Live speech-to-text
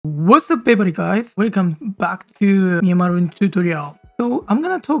What's up everybody guys, welcome back to Miyamaru tutorial. So I'm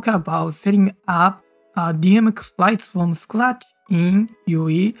gonna talk about setting up DMX slides from scratch in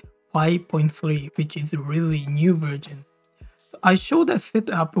UE 5.3, which is a really new version. So I showed a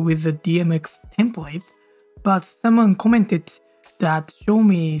setup with the DMX template, but someone commented that show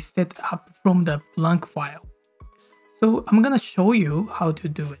me set up from the blank file. So I'm gonna show you how to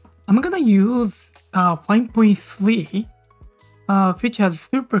do it. I'm gonna use 5.3 which has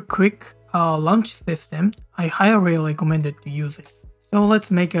super quick launch system. I highly recommend it to use it. So let's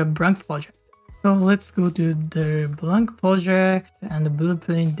make a blank project. So let's go to the blank project and the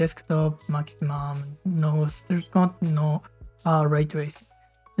blueprint desktop maximum, no stir count, no ray tracing.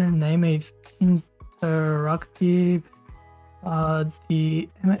 The name is interactive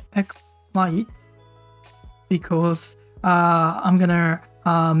DMX light because I'm gonna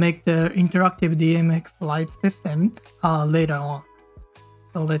make the interactive DMX light system later on.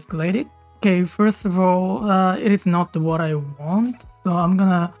 So let's create it. Okay, first of all, it is not what I want, so I'm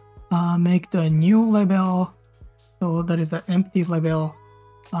gonna make the new label. So that is an empty label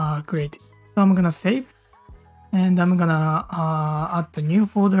created. So I'm gonna save, and I'm gonna add the new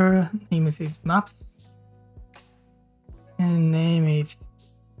folder. Name is maps, and name is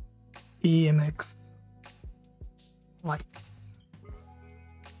DMX lights.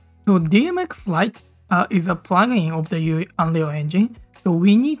 So DMX Lite is a plugin of the Unreal Engine. So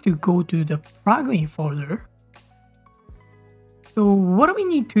we need to go to the plugin folder. So what we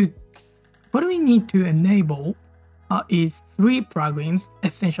need to enable is 3 plugins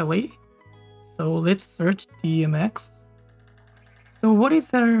essentially. So let's search DMX. So what is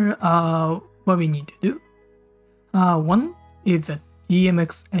what we need to do? 1 is a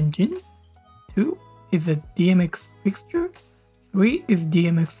DMX engine. 2 is a DMX fixture. 3 is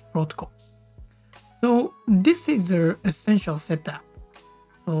DMX protocol. So this is the essential setup.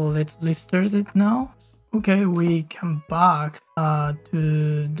 So let's restart it now. Okay, we come back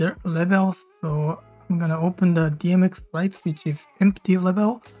to the level. So I'm gonna open the DMX Lite, which is empty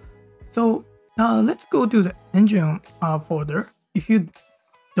level. So let's go to the engine folder. If you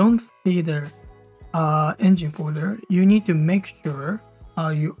don't see the engine folder, you need to make sure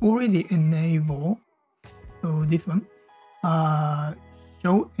you already enable. So this one.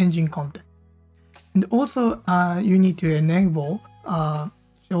 Show engine content, and also you need to enable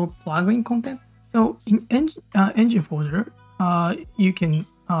show plugin content. So in engine folder, you can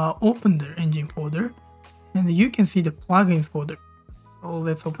open the engine folder, and you can see the plugins folder. So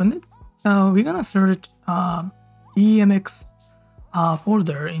let's open it. We're gonna search DMX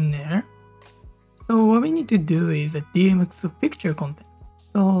folder in there. So what we need to do is a DMX fixture content.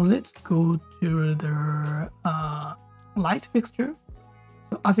 So let's go to the light fixture.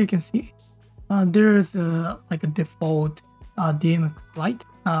 So as you can see, there's like a default DMX light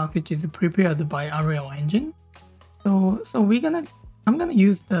which is prepared by Unreal Engine. So I'm gonna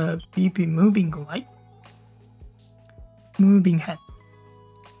use the BP moving light, moving head.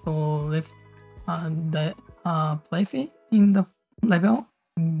 So let's place it in the level,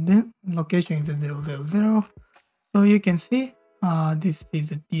 and then location is 000. So you can see this is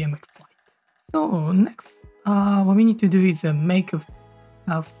the DMX light. So next, what we need to do is make a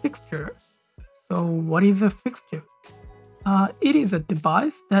fixture. So what is a fixture? It is a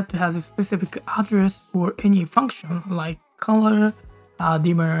device that has a specific address for any function like color,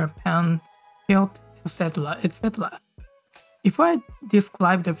 dimmer, pan, tilt, etc., etc. If I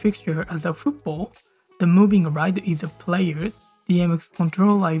describe the fixture as a football, the moving ride is a players, DMX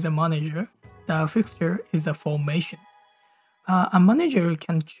controller is a manager, the fixture is a formation. A manager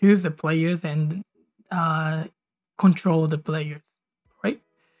can choose the players and control the players, right?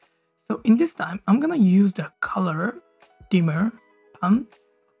 So in this time, I'm gonna use the color, dimmer, pan,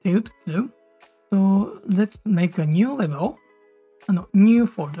 tilt, zoom. So let's make a new level, new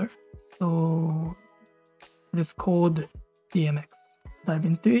folder. So it's called DMX. Dive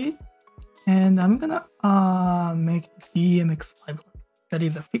into it, and I'm gonna make DMX library. That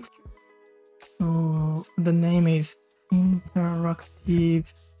is a fixture. So the name is interactive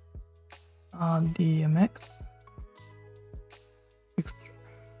DMX fixture.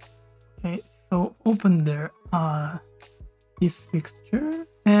 Okay, so open there this fixture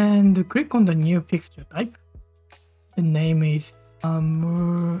and click on the new fixture type. The name is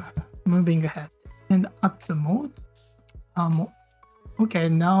moving ahead, and add the mode. Okay,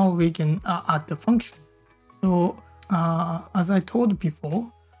 now we can add the function. So as I told before,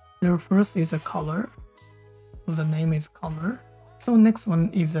 the first is a color. So the name is color. So next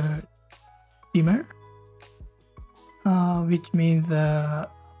one is a dimmer, which means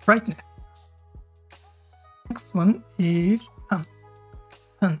brightness. Next one is pan.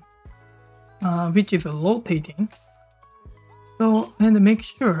 which is rotating. So, and make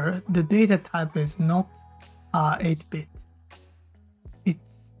sure the data type is not 8-bit. It's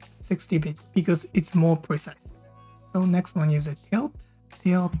 60-bit because it's more precise. So next one is a tilt.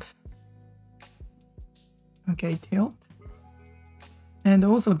 Okay, tilt. And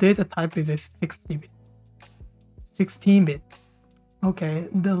also data type is a 60-bit. 16-bit. Okay,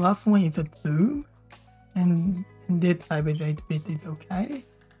 the last one is a zoom. And data type is 8-bit is okay.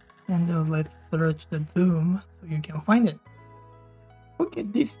 And let's search the zoom so you can find it. Okay,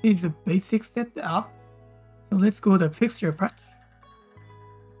 this is a basic setup. So let's go to fixture patch.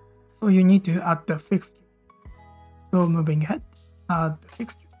 So you need to add the fixture. So moving head, add the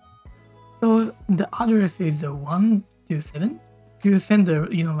fixture. So the address is 1 to 7. You send the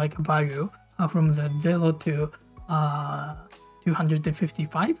like a value from the 0 to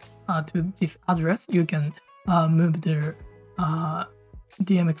 255 to this address. You can move the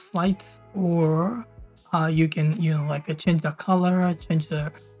DMX lights, or you can like change the color, change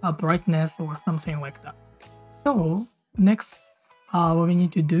the brightness, or something like that. So next, what we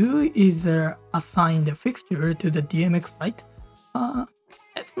need to do is assign the fixture to the DMX light.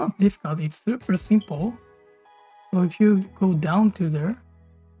 It's not difficult, it's super simple. So if you go down to the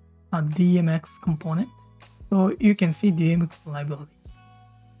DMX component, so you can see DMX library.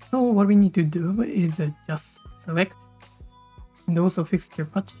 So what we need to do is just select, and also fixture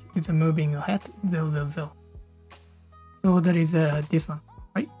patch is moving ahead 000. So that is this one,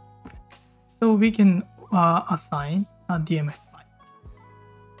 right? So we can assign a DMX light.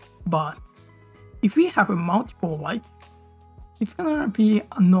 But if we have multiple lights, it's gonna be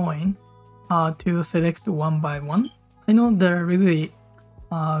annoying to select one by one. I know they're really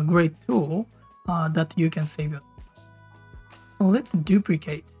great tool that you can save it. So let's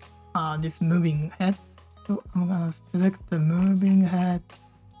duplicate this moving head. So I'm gonna select the moving head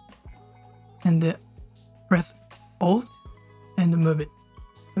and press Alt and move it.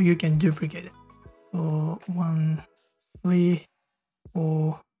 So you can duplicate it. So 1, 3,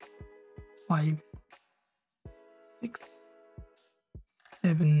 4, 5, 6,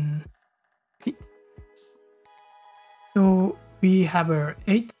 7, 8. So we have a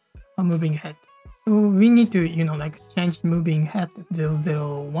 8 moving head. So we need to like change moving head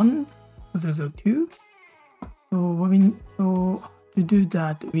 001, 002. So to do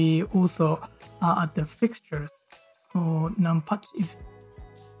that, we also add the fixtures. So numpatch is,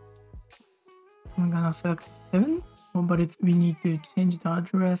 I'm gonna select 7, but we need to change the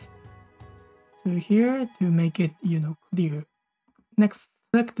address to here to make it clear. Next,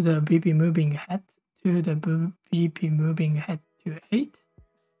 select the BP moving head to the BP moving head to 8,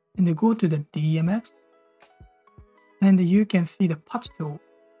 and then go to the DMX, and you can see the patch tool.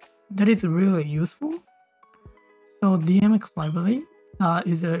 That is really useful. So DMX library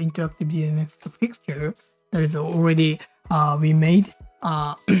is an interactive DMX fixture that is already we made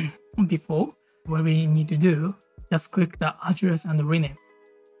before. What we need to do, just click the address and rename.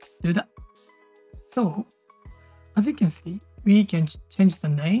 Let's do that. So as you can see, we can change the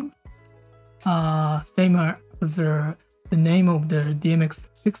name, same as the name of the DMX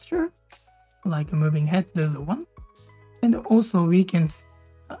fixture, like moving head 01, and also we can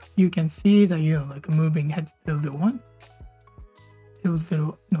you can see that like moving head 01,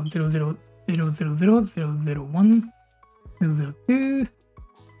 00, no 00, 000, 001, 002.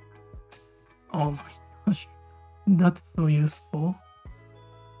 Oh my gosh, that's so useful.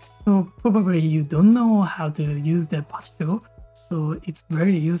 So probably you don't know how to use the patch tool, so it's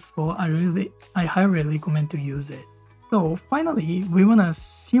very useful. I highly recommend to use it. So finally, we want to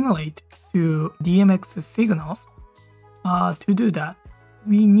simulate to DMX signals. To do that,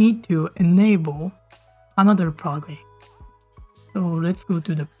 we need to enable another plugin. So let's go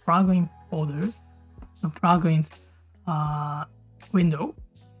to the plugin folders, the plugins window.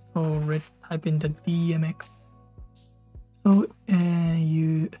 So let's type in the DMX. So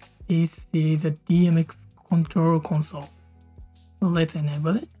this is a DMX control console. So let's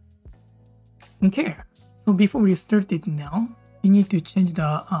enable it. Okay. So before we start it now, we need to change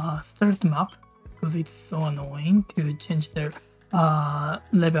the start map because it's so annoying to change the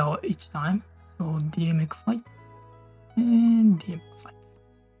level each time. So DMX lights and DMX lights.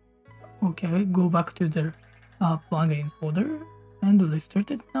 So, okay, go back to the plugins folder and restart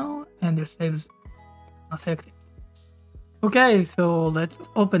it now, and it saves selected. Okay, so let's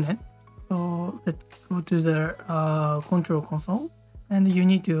open it. So let's go to the control console, and you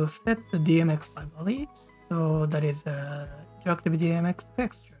need to set the DMX library. So that is a interactive DMX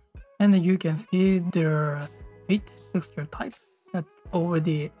fixture, and you can see there are 8 fixture types that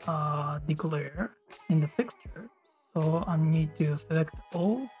already declare in the fixture. So I need to select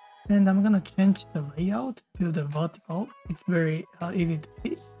all And I'm gonna change the layout to the vertical. It's very easy to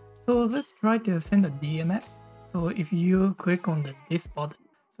see. So let's try to send a DMX. So if you click on this button,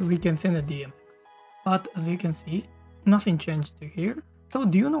 so we can send a DMX. But as you can see, nothing changed to here. So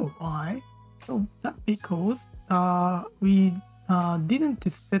do you know why? So that's because we didn't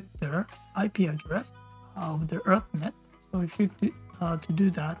set the IP address of the EarthNet. So if you to do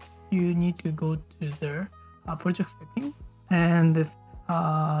that, you need to go to the project settings and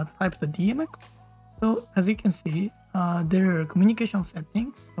type the DMX. So as you can see, there are communication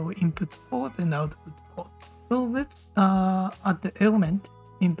settings, so input port and output port. So let's add the element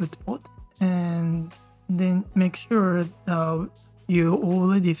input port and then make sure you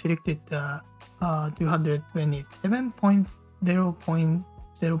already selected the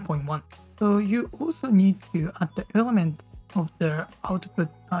 227.0.0.1. So you also need to add the element of the output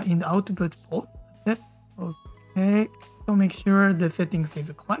in the output port. That's it. Okay. So make sure the settings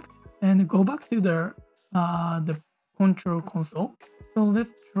is correct and go back to the control console. So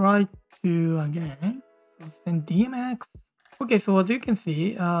let's try to again. So send DMX. Okay, so as you can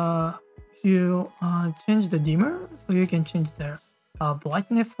see, if you change the dimmer, so you can change the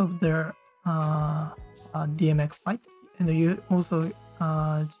brightness of the DMX light, and you also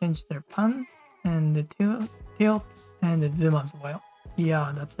change the pan and the tilt and the zoom as well.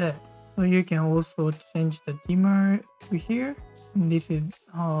 Yeah, that's it. So you can also change the dimmer to here. This is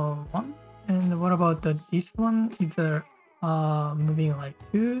one. And what about this one? Is moving like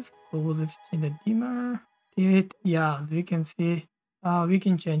two. So let's change the dimmer. Yeah, as you can see, we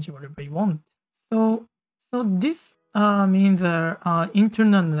can change whatever we want. So this means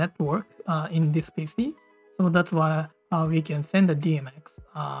internal network in this PC. So that's why we can send the DMX.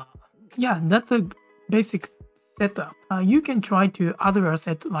 Yeah, that's a basic setup. You can try to other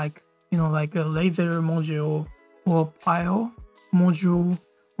set like like a laser module or PIO module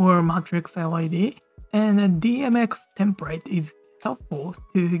or matrix LED, and a DMX template is helpful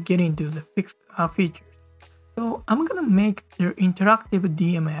to get into the fixed features. So I'm gonna make the interactive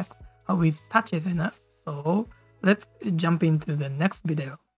DMX with touches in it. So let's jump into the next video.